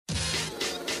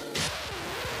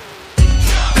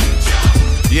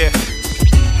Yeah,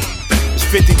 it's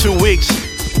 52 weeks.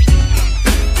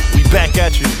 We back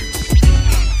at you.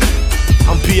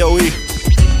 I'm POE.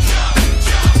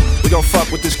 We gon' fuck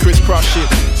with this crisscross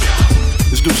shit.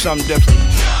 Let's do something different.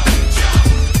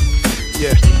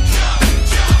 Yeah.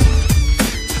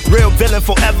 Real villain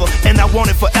forever, and I want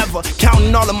it forever.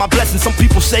 Counting all of my blessings, some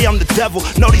people say I'm the devil.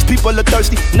 Know these people are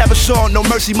thirsty, never showing no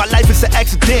mercy. My life is an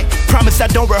accident, promise I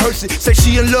don't rehearse it. Say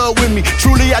she in love with me,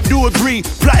 truly I do agree.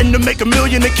 Plotting to make $1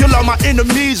 million and kill all my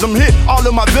enemies. I'm hit, all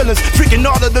of my villains, drinking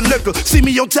all of the liquor. See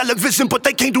me on television, but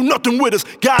they can't do nothing with us.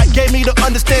 God gave me the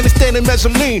understanding, standing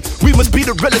mezzanine. We must be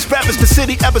the realest rappers the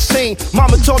city ever seen.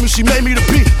 Mama told me she made me to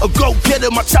be a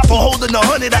go-getter. My chopper holding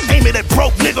 100, I aim it at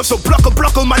broke niggas. So block a,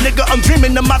 my nigga, I'm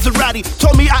dreaming of Maserati.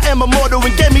 Told me I am immortal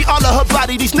and gave me all of her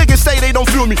body. These niggas say they don't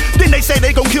feel me, then they say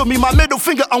they gon' kill me. My middle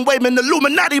finger, I'm waving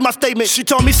Illuminati, my statement. She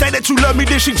told me, say that you love me,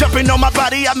 then she jumping on my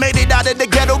body. I made it out of the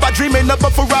ghetto by dreaming of a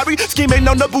Ferrari, scheming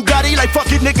on the Bugatti, like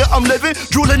fuck it nigga, I'm living.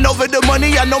 Drooling over the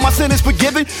money, I know my sin is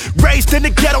forgiven. Raised in the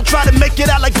ghetto, try to make it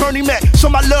out like Bernie Mac. So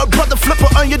my little brother flipped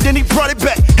an onion, then he brought it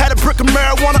back. Had a brick of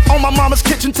marijuana on my mama's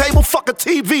kitchen table. Fuck a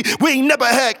TV, we ain't never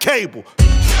had cable.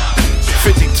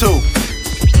 52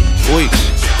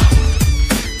 weeks.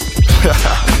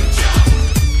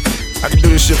 I can do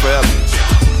this shit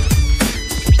forever.